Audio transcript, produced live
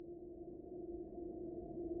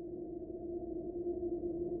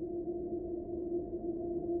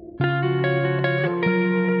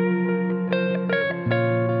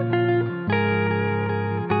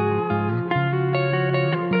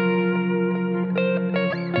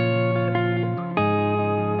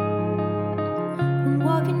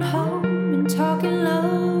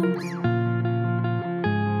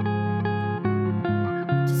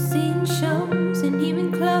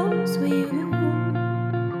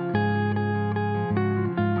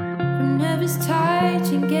nervous touch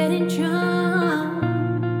and getting drunk,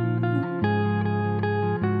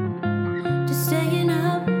 just staying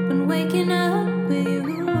up and waking up with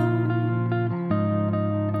you.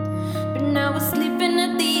 But now we're sleeping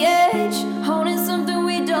at the edge, holding something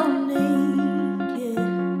we don't need,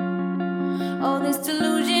 yeah. All this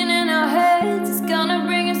delusion in our heads is gonna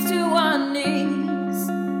bring us to our knees.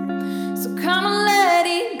 So come and let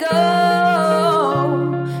it go.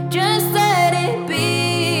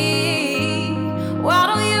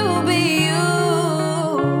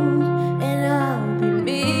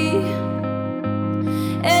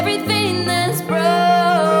 Everything that's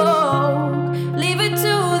broke, leave it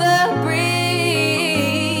to the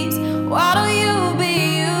breeze. Why don't you be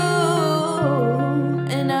you,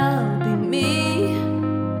 and I'll be me,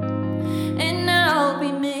 and I'll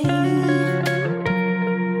be me.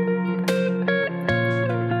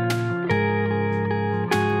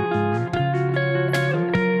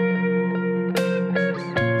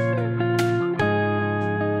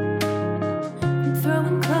 I'm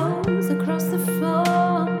throwing clothes across the floor,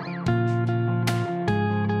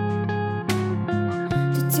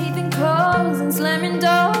 and slamming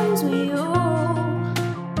doors with you.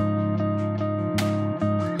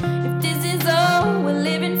 If this is all we're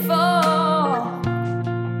living for,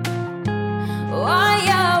 why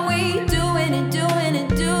are we doing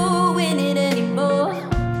it anymore?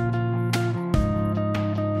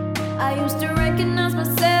 I used to recognize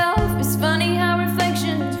myself. It's funny how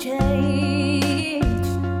reflections change.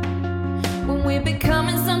 When we're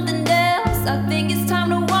becoming something else, I think it's time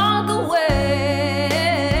to walk away.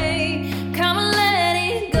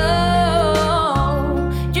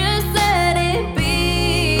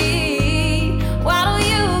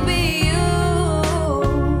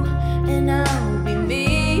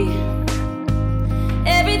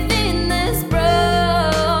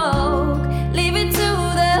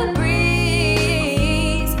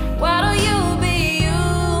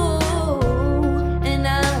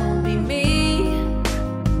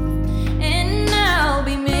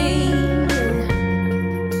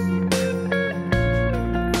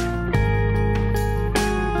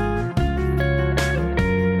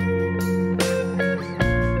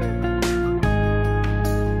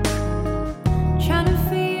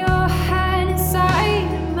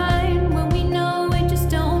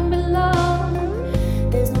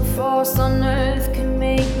 On earth can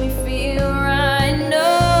make me feel right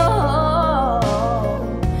now.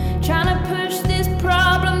 Trying to push this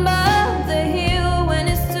problem up the hill when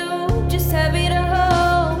it's too just heavy to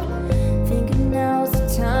hold. Thinking now's the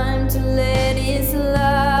time to let it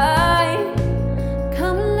slide.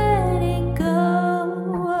 Come and let it go,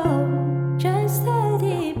 just let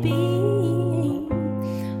it be.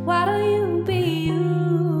 Why don't you be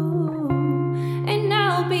you, and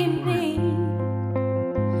I'll be me.